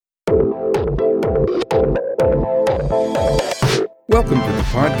Welcome to the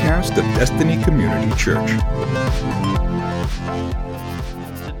podcast of Destiny Community Church.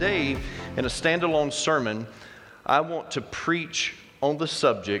 Today, in a standalone sermon, I want to preach on the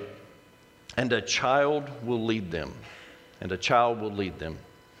subject, and a child will lead them. And a child will lead them.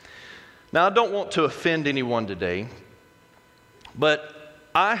 Now, I don't want to offend anyone today, but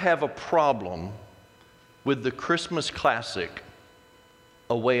I have a problem with the Christmas classic,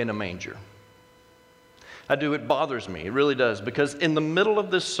 Away in a Manger. I do. It bothers me. It really does. Because in the middle of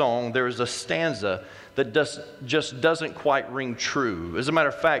this song, there is a stanza that just doesn't quite ring true. As a matter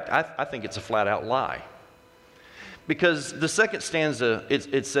of fact, I think it's a flat-out lie. Because the second stanza,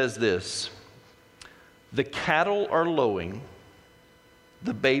 it says this: the cattle are lowing,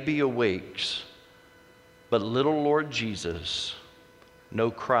 the baby awakes, but little Lord Jesus, no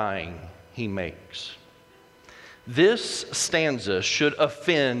crying he makes. This stanza should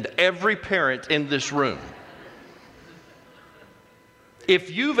offend every parent in this room.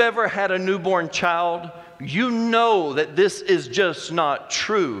 If you've ever had a newborn child, you know that this is just not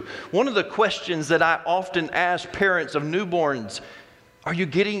true. One of the questions that I often ask parents of newborns: are you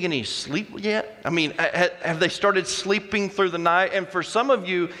getting any sleep yet? I mean, have they started sleeping through the night? And for some of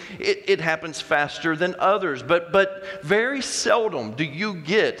you, it happens faster than others. But very seldom do you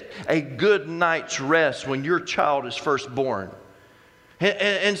get a good night's rest when your child is first born.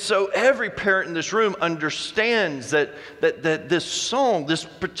 And so every parent in this room understands that this song, this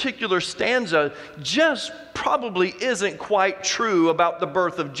particular stanza, just probably isn't quite true about the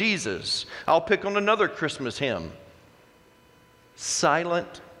birth of Jesus. I'll pick on another Christmas hymn.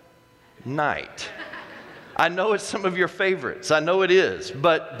 Silent Night. I know it's some of your favorites. I know it is.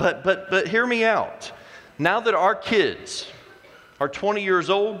 But hear me out. Now that our kids are 20 years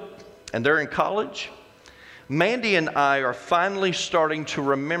old and they're in college, Mandy and I are finally starting to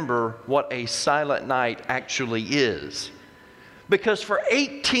remember what a silent night actually is. Because for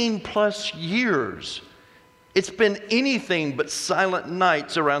 18 plus years, it's been anything but silent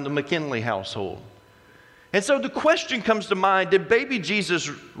nights around the McKinley household. And so the question comes to mind: did baby Jesus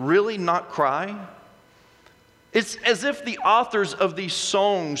really not cry? It's as if the authors of these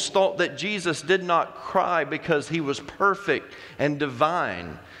songs thought that Jesus did not cry because he was perfect and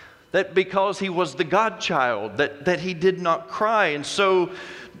divine, that because he was the God-child, that he did not cry. And so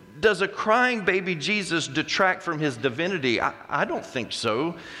does a crying baby Jesus detract from his divinity? I don't think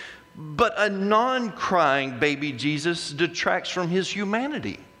so. But a non-crying baby Jesus detracts from his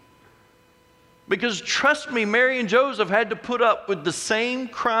humanity. Because trust me, Mary and Joseph had to put up with the same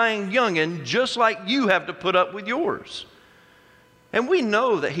crying youngin' just like you have to put up with yours. And we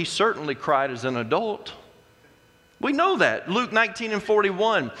know that he certainly cried as an adult. We know that. Luke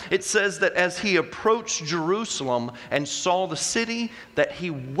 19:41, it says that as he approached Jerusalem and saw the city, that he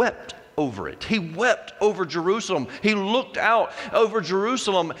wept over it. He wept over Jerusalem. He looked out over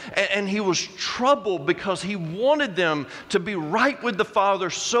Jerusalem and he was troubled because he wanted them to be right with the Father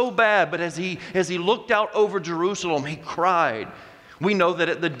so bad. But as he looked out over Jerusalem, he cried. We know that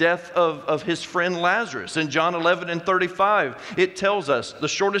at the death of his friend Lazarus, in John 11:35, it tells us, the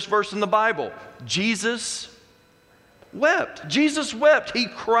shortest verse in the Bible, Jesus wept. Jesus wept. He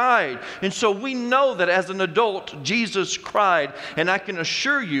cried. And so we know that as an adult, Jesus cried. And I can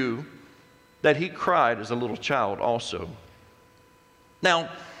assure you that he cried as a little child also. Now,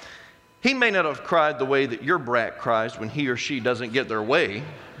 he may not have cried the way that your brat cries when he or she doesn't get their way.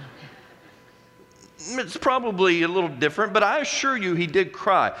 It's probably a little different, but I assure you he did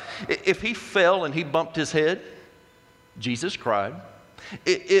cry. If he fell and he bumped his head, Jesus cried.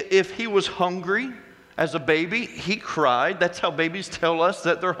 If he was hungry as a baby, he cried. That's how babies tell us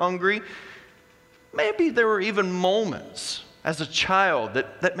that they're hungry. Maybe there were even moments as a child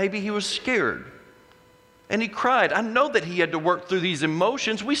that maybe he was scared and he cried. I know that he had to work through these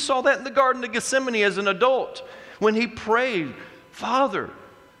emotions. We saw that in the Garden of Gethsemane as an adult when he prayed, Father,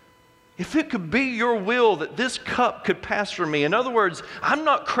 if it could be your will that this cup could pass from me. In other words, I'm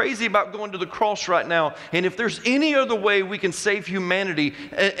not crazy about going to the cross right now. And if there's any other way we can save humanity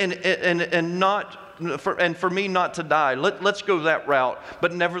and for me not to die, let's go that route.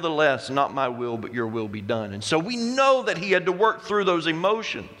 But nevertheless, not my will, but your will be done. And so we know that he had to work through those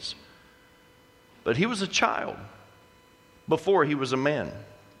emotions. But he was a child before he was a man.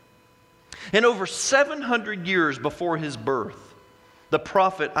 And over 700 years before his birth, the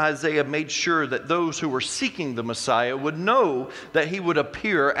prophet Isaiah made sure that those who were seeking the Messiah would know that he would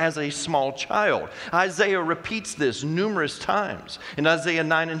appear as a small child. Isaiah repeats this numerous times. In Isaiah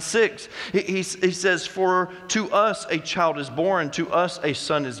 9:6, he says, "For to us a child is born, to us a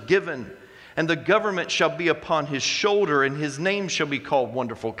son is given, And the government shall be upon his shoulder, and his name shall be called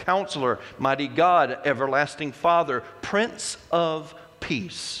Wonderful Counselor, Mighty God, Everlasting Father, Prince of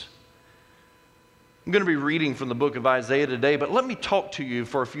Peace. I'm going to be reading from the book of Isaiah today, but let me talk to you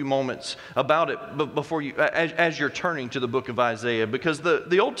for a few moments about it before you, as you're turning to the book of Isaiah, because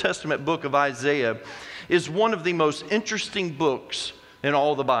the Old Testament book of Isaiah is one of the most interesting books in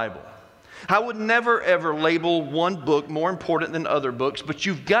all the Bible. I would never ever label one book more important than other books, but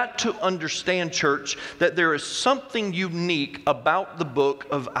you've got to understand, church, that there is something unique about the book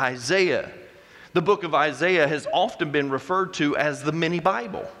of Isaiah. The book of Isaiah has often been referred to as the mini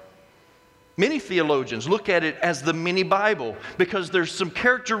Bible. Many theologians look at it as the mini Bible because there's some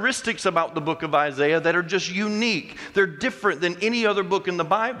characteristics about the book of Isaiah that are just unique. They're different than any other book in the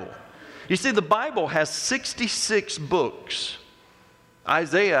Bible. You see, the Bible has 66 books.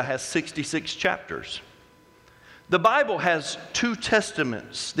 Isaiah has 66 chapters. The Bible has two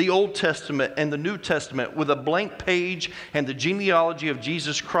testaments, the Old Testament and the New Testament, with a blank page and the genealogy of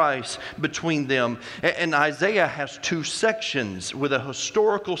Jesus Christ between them. And Isaiah has two sections with a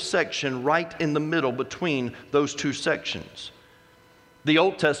historical section right in the middle between those two sections. The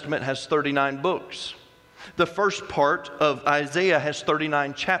Old Testament has 39 books. The first part of Isaiah has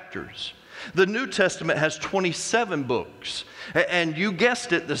 39 chapters. The New Testament has 27 books. And you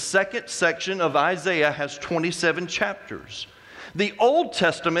guessed it, the second section of Isaiah has 27 chapters. The Old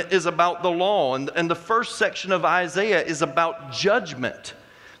Testament is about the law, and the first section of Isaiah is about judgment.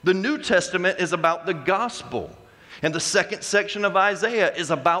 The New Testament is about the gospel. And the second section of Isaiah is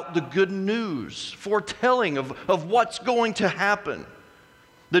about the good news, foretelling of what's going to happen.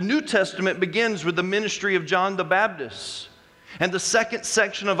 The New Testament begins with the ministry of John the Baptist. And the second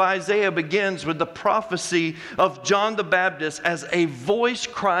section of Isaiah begins with the prophecy of John the Baptist as a voice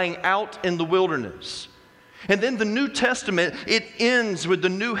crying out in the wilderness. And then the New Testament, it ends with the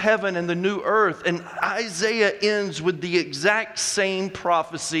new heaven and the new earth. And Isaiah ends with the exact same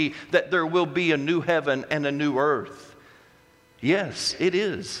prophecy that there will be a new heaven and a new earth. Yes, it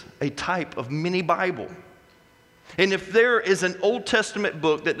is a type of mini Bible. And if there is an Old Testament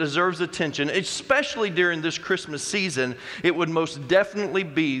book that deserves attention, especially during this Christmas season, it would most definitely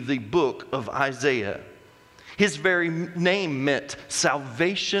be the book of Isaiah. His very name meant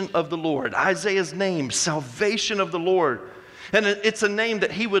salvation of the Lord. Isaiah's name, salvation of the Lord. And it's a name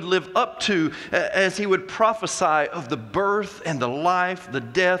that he would live up to as he would prophesy of the birth and the life, the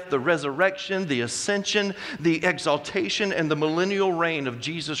death, the resurrection, the ascension, the exaltation, and the millennial reign of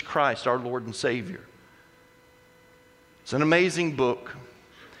Jesus Christ, our Lord and Savior. It's an amazing book,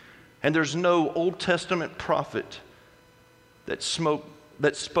 and there's no Old Testament prophet that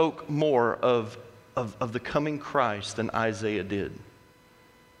spoke more of the coming Christ than Isaiah did.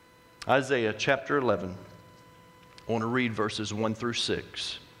 Isaiah chapter 11, I want to read verses 1 through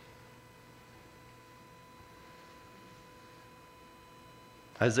 6.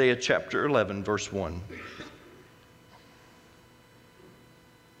 Isaiah chapter 11, verse 1.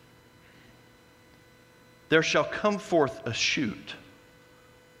 There shall come forth a shoot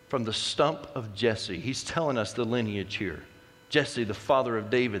from the stump of Jesse. He's telling us the lineage here. Jesse, the father of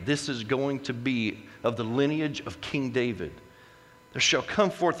David. This is going to be of the lineage of King David. There shall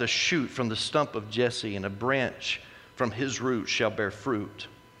come forth a shoot from the stump of Jesse, and a branch from his root shall bear fruit.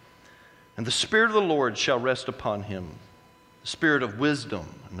 And the Spirit of the Lord shall rest upon him, the Spirit of wisdom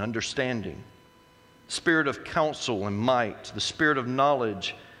and understanding, the Spirit of counsel and might, the Spirit of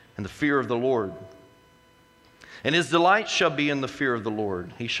knowledge and the fear of the Lord. And his delight shall be in the fear of the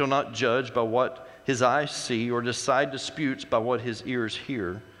Lord. He shall not judge by what his eyes see, or decide disputes by what his ears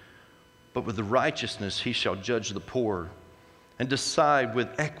hear. But with the righteousness he shall judge the poor, and decide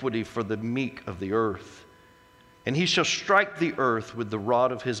with equity for the meek of the earth. And he shall strike the earth with the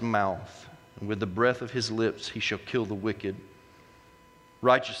rod of his mouth, and with the breath of his lips he shall kill the wicked.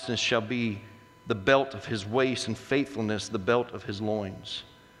 Righteousness shall be the belt of his waist, and faithfulness the belt of his loins.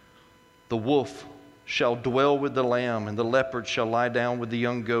 The wolf shall dwell with the lamb, and the leopard shall lie down with the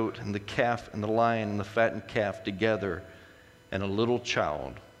young goat, and the calf and the lion and the fattened calf together, and a little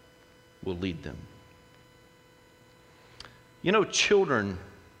child will lead them. You know, children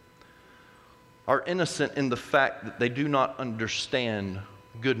are innocent in the fact that they do not understand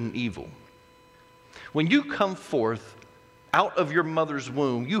good and evil. When you come forth out of your mother's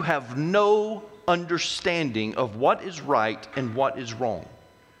womb, you have no understanding of what is right and what is wrong.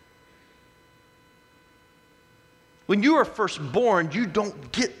 When you are first born, you don't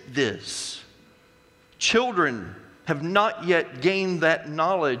get this. Children have not yet gained that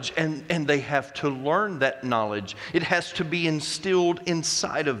knowledge, and they have to learn that knowledge. It has to be instilled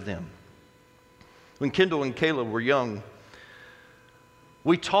inside of them. When Kendall and Caleb were young,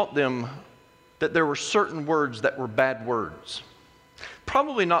 we taught them that there were certain words that were bad words.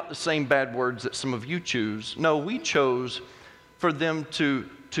 Probably not the same bad words that some of you choose. No, we chose for them to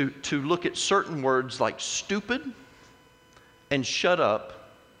look at certain words like stupid and shut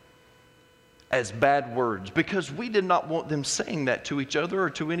up as bad words, because we did not want them saying that to each other or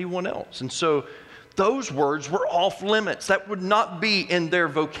to anyone else. And so those words were off limits. That would not be in their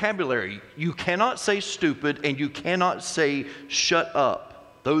vocabulary. You cannot say stupid and you cannot say shut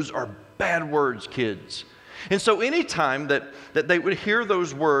up. Those are bad words, kids. And so anytime that they would hear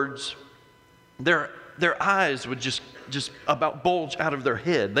those words, their eyes would just about bulge out of their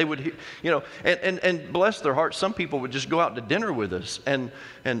head. They would, and bless their hearts, some people would just go out to dinner with us, and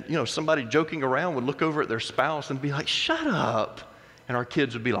somebody joking around would look over at their spouse and be like, shut up. And our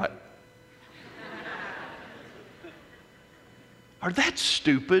kids would be like, are that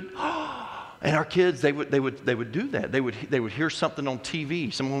stupid? And our kids, they would do that. They would hear something on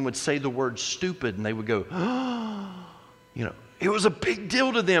TV. Someone would say the word stupid, and they would go, it was a big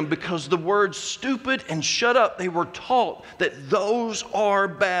deal to them, because the words stupid and shut up, they were taught that those are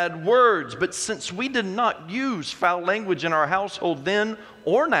bad words. But since we did not use foul language in our household then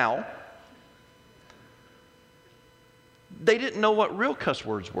or now, they didn't know what real cuss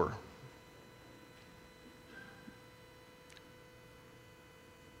words were.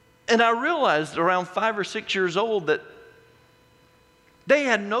 And I realized around 5 or 6 years old that they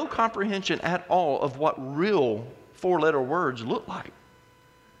had no comprehension at all of what real 4-letter words look like.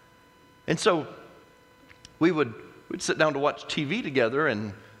 And so we'd sit down to watch TV together,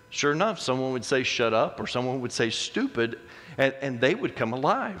 and sure enough, someone would say shut up, or someone would say stupid, and they would come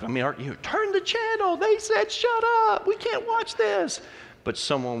alive. I mean, turn the channel, they said shut up, we can't watch this. But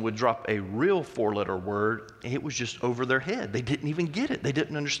someone would drop a real 4-letter word, and it was just over their head. They didn't even get it. They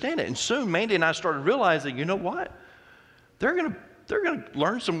didn't understand it. And soon Mandy and I started realizing, you know what? They're going to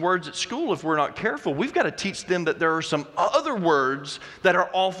learn some words at school if we're not careful. We've got to teach them that there are some other words that are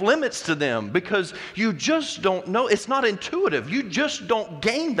off limits to them, because you just don't know. It's not intuitive. You just don't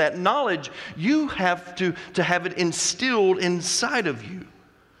gain that knowledge. You have to have it instilled inside of you.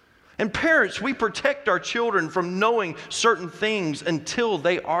 And parents, we protect our children from knowing certain things until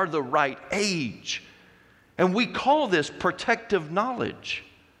they are the right age. And we call this protective knowledge.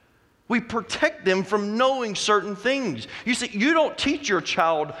 We protect them from knowing certain things. You see, you don't teach your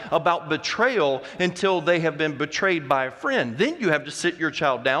child about betrayal until they have been betrayed by a friend. Then you have to sit your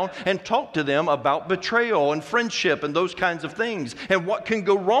child down and talk to them about betrayal and friendship and those kinds of things, and what can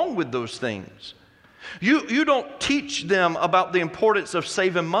go wrong with those things. You don't teach them about the importance of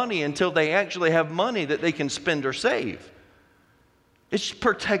saving money until they actually have money that they can spend or save. It's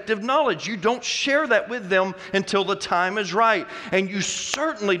protective knowledge. You don't share that with them until the time is right. And you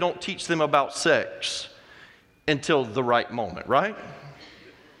certainly don't teach them about sex until the right moment, right?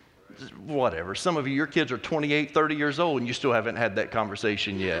 Whatever. Some of you, your kids are 28, 30 years old, and you still haven't had that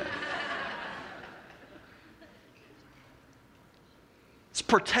conversation yet. It's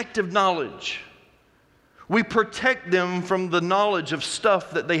protective knowledge. We protect them from the knowledge of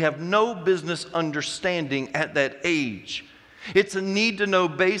stuff that they have no business understanding at that age. It's a need-to-know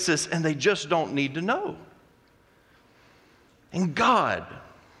basis, and they just don't need to know. And God,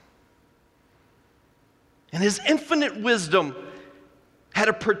 in His infinite wisdom, had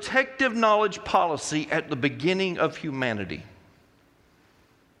a protective knowledge policy at the beginning of humanity.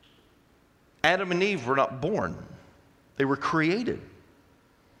 Adam and Eve were not born. They were created.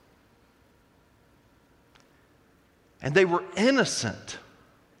 And they were innocent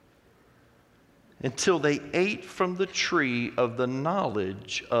until they ate from the tree of the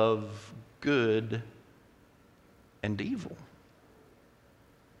knowledge of good and evil.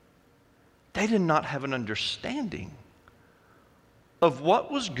 They did not have an understanding of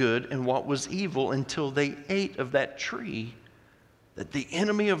what was good and what was evil until they ate of that tree that the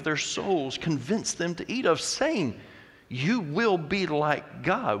enemy of their souls convinced them to eat of, saying, you will be like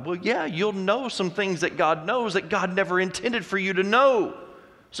God. Well, yeah, you'll know some things that God knows that God never intended for you to know.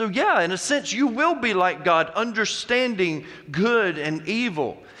 So yeah, in a sense, you will be like God, understanding good and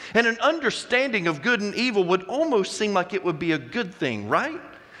evil. And an understanding of good and evil would almost seem like it would be a good thing, right?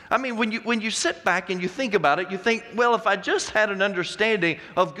 I mean, when you sit back and you think about it, you think, well, if I just had an understanding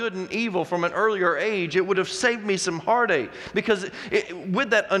of good and evil from an earlier age, it would have saved me some heartache. Because with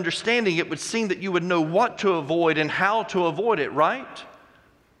that understanding, it would seem that you would know what to avoid and how to avoid it, right?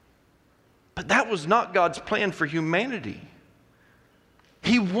 But that was not God's plan for humanity.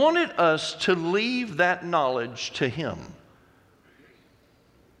 He wanted us to leave that knowledge to Him.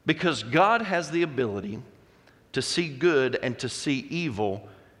 Because God has the ability to see good and to see evil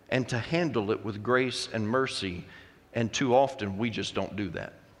and to handle it with grace and mercy, and too often we just don't do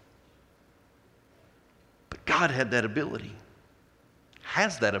that. God had that ability,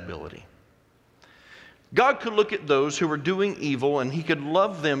 has that ability. God could look at those who were doing evil and he could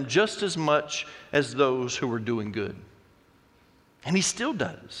love them just as much as those who were doing good. And he still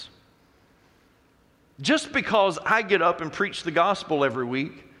does. Just because I get up and preach the gospel every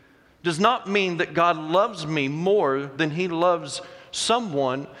week does not mean that God loves me more than he loves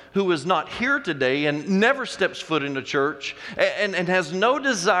someone who is not here today and never steps foot in a church and has no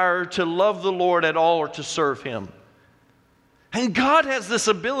desire to love the Lord at all or to serve him. And God has this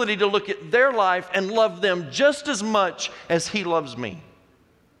ability to look at their life and love them just as much as he loves me.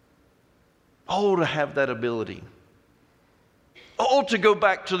 Oh, to have that ability. Oh, to go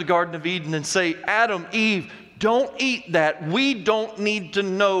back to the Garden of Eden and say, Adam, Eve, don't eat that. We don't need to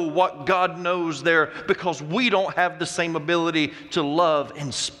know what God knows there because we don't have the same ability to love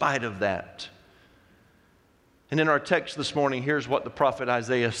in spite of that. And in our text this morning, here's what the prophet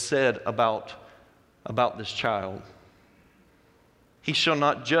Isaiah said about this child. He shall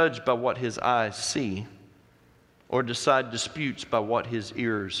not judge by what his eyes see, or decide disputes by what his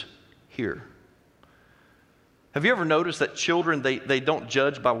ears hear. Have you ever noticed that children, they don't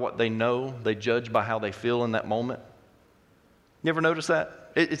judge by what they know, they judge by how they feel in that moment? You ever notice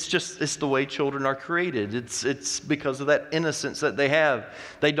that? It's the way children are created. It's because of that innocence that they have.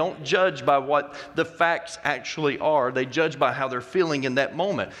 They don't judge by what the facts actually are. They judge by how they're feeling in that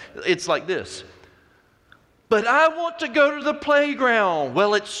moment. It's like this. But I want to go to the playground.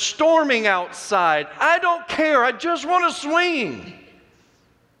 Well, it's storming outside. I don't care. I just want to swing.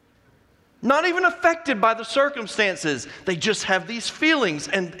 Not even affected by the circumstances. They just have these feelings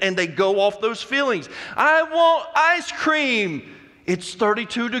and they go off those feelings. I want ice cream. It's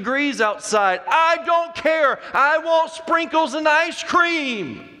 32 degrees outside. I don't care. I want sprinkles and ice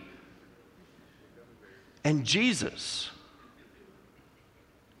cream. And Jesus,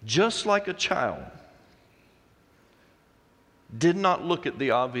 just like a child, did not look at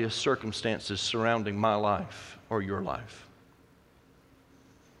the obvious circumstances surrounding my life or your life.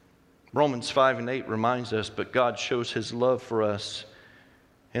 Romans 5:8 reminds us, but God shows his love for us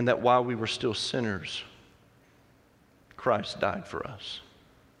in that while we were still sinners, Christ died for us.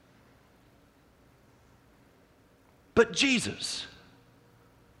 But Jesus,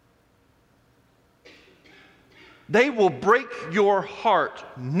 they will break your heart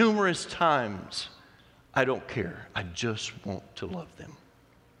numerous times. I don't care. I just want to love them.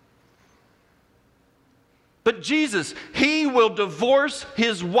 But Jesus, he will divorce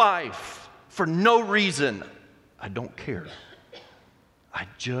his wife for no reason. I don't care. I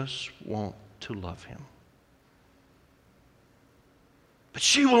just want to love him. But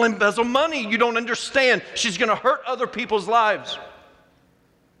she will embezzle money. You don't understand. She's going to hurt other people's lives.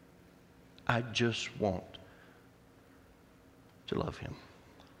 I just want to love him.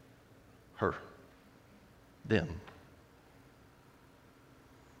 Her. Them.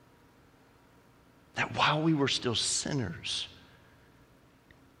 That while we were still sinners,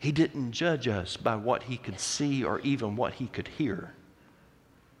 he didn't judge us by what he could see or even what he could hear.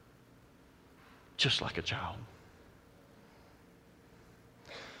 Just like a child.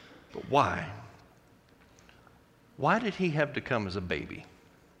 But why? Why did he have to come as a baby?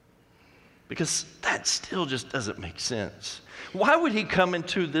 Because that still just doesn't make sense. Why would he come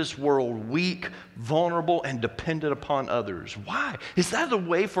into this world weak, vulnerable, and dependent upon others? Why? Is that a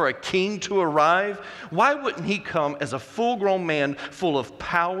way for a king to arrive? Why wouldn't he come as a full-grown man full of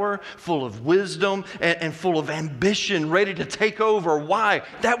power, full of wisdom, and full of ambition, ready to take over? Why?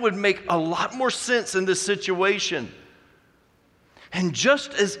 That would make a lot more sense in this situation. And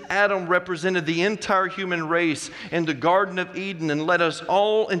just as Adam represented the entire human race in the Garden of Eden and led us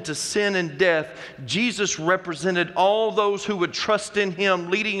all into sin and death, Jesus represented all those who would trust in him,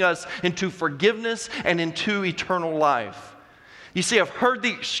 leading us into forgiveness and into eternal life. You see, I've heard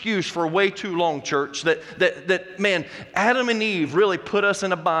the excuse for way too long, church, that man, Adam and Eve really put us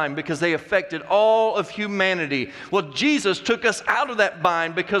in a bind because they affected all of humanity. Well, Jesus took us out of that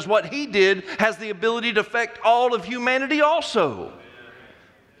bind because what he did has the ability to affect all of humanity also.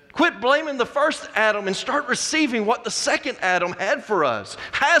 Quit blaming the first Adam and start receiving what the second Adam had for us,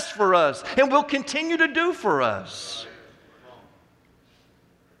 has for us, and will continue to do for us.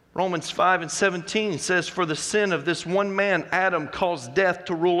 Romans 5:17 says, for the sin of this one man, Adam, caused death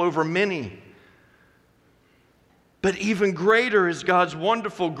to rule over many. But even greater is God's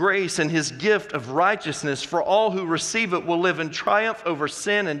wonderful grace and his gift of righteousness, for all who receive it will live in triumph over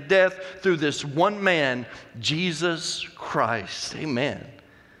sin and death through this one man, Jesus Christ. Amen.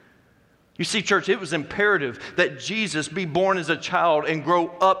 You see, church, it was imperative that Jesus be born as a child and grow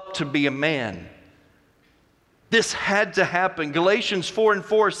up to be a man. This had to happen. Galatians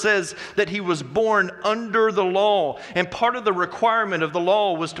 4:4 says that he was born under the law. And part of the requirement of the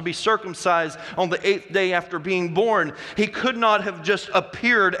law was to be circumcised on the 8th day after being born. He could not have just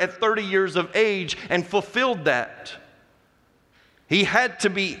appeared at 30 years of age and fulfilled that. He had to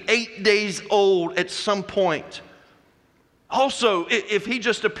be 8 days old at some point. Also, if he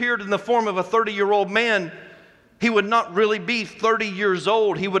just appeared in the form of a 30-year-old man, he would not really be 30 years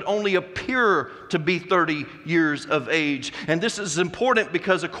old. He would only appear to be 30 years of age. And this is important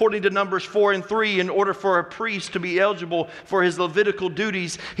because according to Numbers 4:3, in order for a priest to be eligible for his Levitical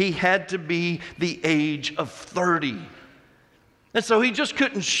duties, he had to be the age of 30. And so he just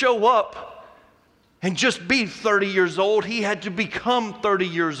couldn't show up and just be 30 years old. He had to become 30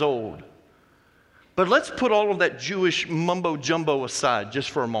 years old. But let's put all of that Jewish mumbo-jumbo aside just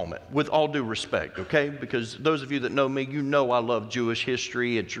for a moment, with all due respect, okay? Because those of you that know me, you know I love Jewish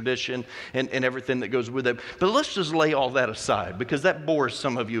history and tradition and everything that goes with it. But let's just lay all that aside, because that bores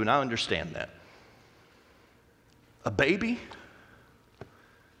some of you, and I understand that. A baby,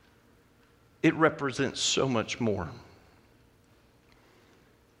 it represents so much more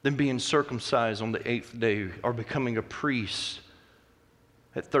than being circumcised on the 8th day or becoming a priest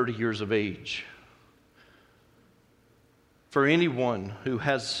at 30 years of age. For anyone who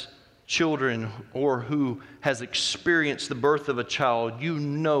has children or who has experienced the birth of a child, you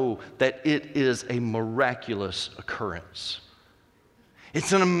know that it is a miraculous occurrence.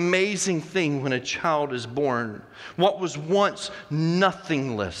 It's an amazing thing when a child is born. What was once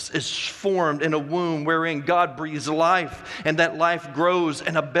nothingness is formed in a womb wherein God breathes life, and that life grows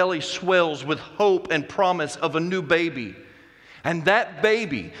and a belly swells with hope and promise of a new baby. And that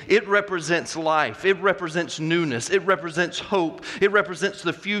baby, it represents life. It represents newness. It represents hope. It represents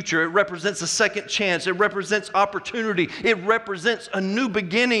the future. It represents a second chance. It represents opportunity. It represents a new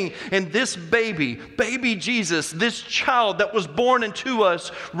beginning. And this baby, baby Jesus, this child that was born into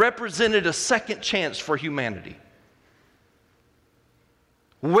us, represented a second chance for humanity.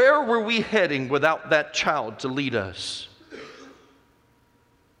 Where were we heading without that child to lead us?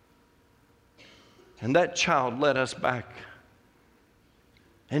 And that child led us back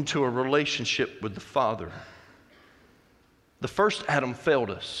into a relationship with the Father. The first Adam failed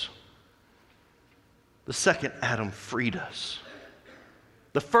us. The second Adam freed us.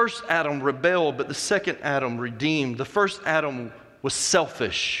 The first Adam rebelled, but the second Adam redeemed. The first Adam was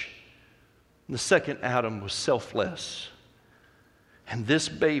selfish. The second Adam was selfless. And this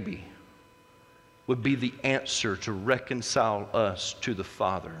baby would be the answer to reconcile us to the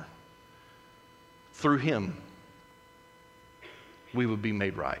Father. Through him, we would be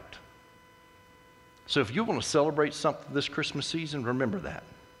made right. So if you want to celebrate something this Christmas season, remember that.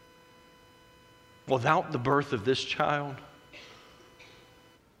 Without the birth of this child,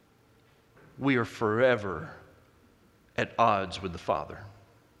 we are forever at odds with the Father.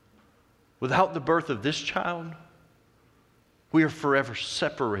 Without the birth of this child, we are forever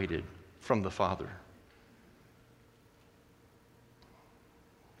separated from the Father.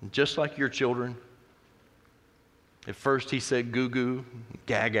 And just like your children, at first he said goo goo,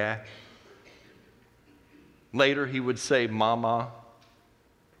 gaga. Later he would say mama,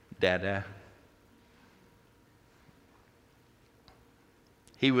 dada.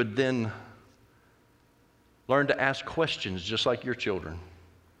 He would then learn to ask questions just like your children.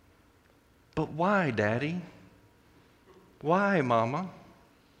 But why, Daddy? Why, Mama?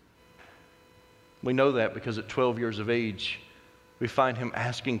 We know that because at 12 years of age, we find him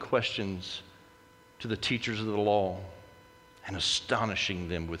asking questions to the teachers of the law and astonishing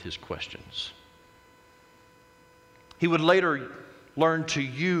them with his questions. He would later learn to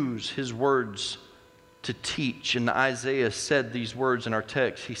use his words to teach. And Isaiah said these words in our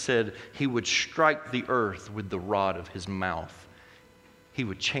text. He said he would strike the earth with the rod of his mouth. He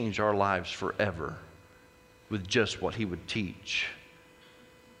would change our lives forever with just what he would teach.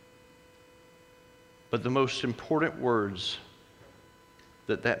 But the most important words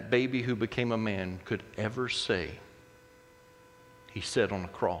that baby who became a man could ever say, he said on the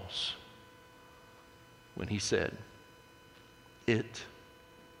cross when he said, "It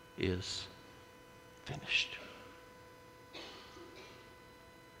is finished."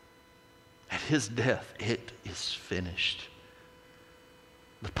 At his death, it is finished.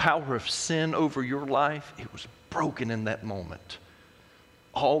 The power of sin over your life, it was broken in that moment.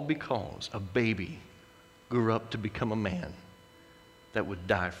 All because a baby grew up to become a man that would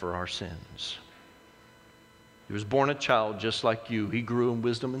die for our sins. He was born a child just like you. He grew in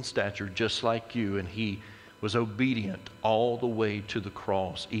wisdom and stature just like you, and he was obedient all the way to the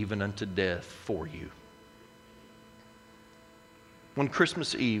cross, even unto death for you. One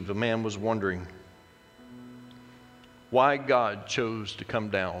Christmas Eve, a man was wondering, why God chose to come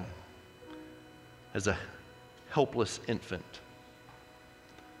down as a helpless infant.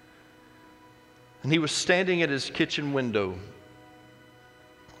 And he was standing at his kitchen window.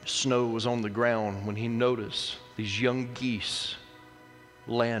 Snow was on the ground when he noticed these young geese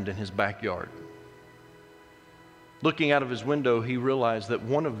land in his backyard. Looking out of his window, he realized that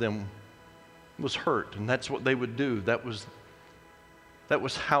one of them was hurt, and that's what they would do. That was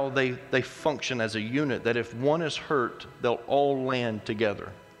how they function as a unit, that if one is hurt, they'll all land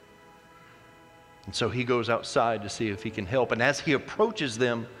together. And so he goes outside to see if he can help. And as he approaches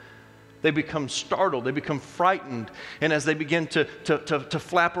them, they become startled, they become frightened, and as they begin to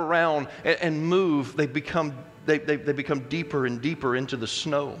flap around and move, they become deeper and deeper into the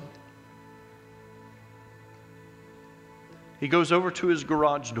snow. He goes over to his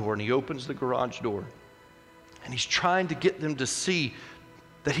garage door and he opens the garage door, and he's trying to get them to see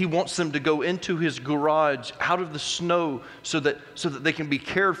that he wants them to go into his garage out of the snow so that they can be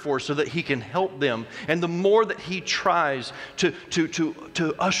cared for, so that he can help them. And the more that he tries to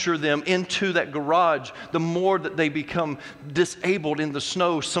usher them into that garage, the more that they become disabled in the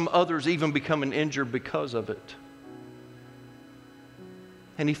snow. Some others even become injured because of it.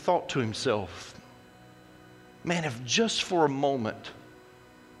 And he thought to himself, man, if just for a moment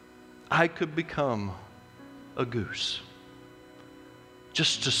I could become a goose,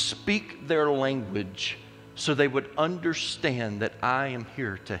 just to speak their language so they would understand that I am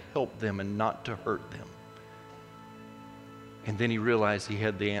here to help them and not to hurt them. And then he realized he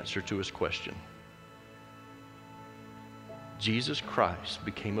had the answer to his question. Jesus Christ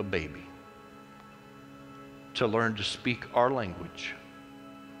became a baby to learn to speak our language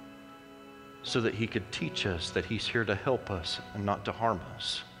so that he could teach us that he's here to help us and not to harm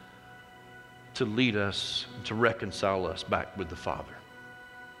us, to lead us, and to reconcile us back with the Father.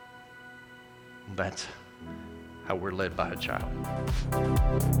 That's how we're led by a child.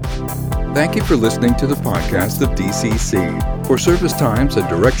 Thank you for listening to the podcast of DCC. For service times and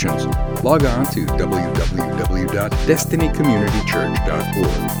directions, log on to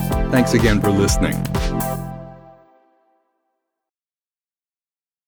www.destinycommunitychurch.org. Thanks again for listening.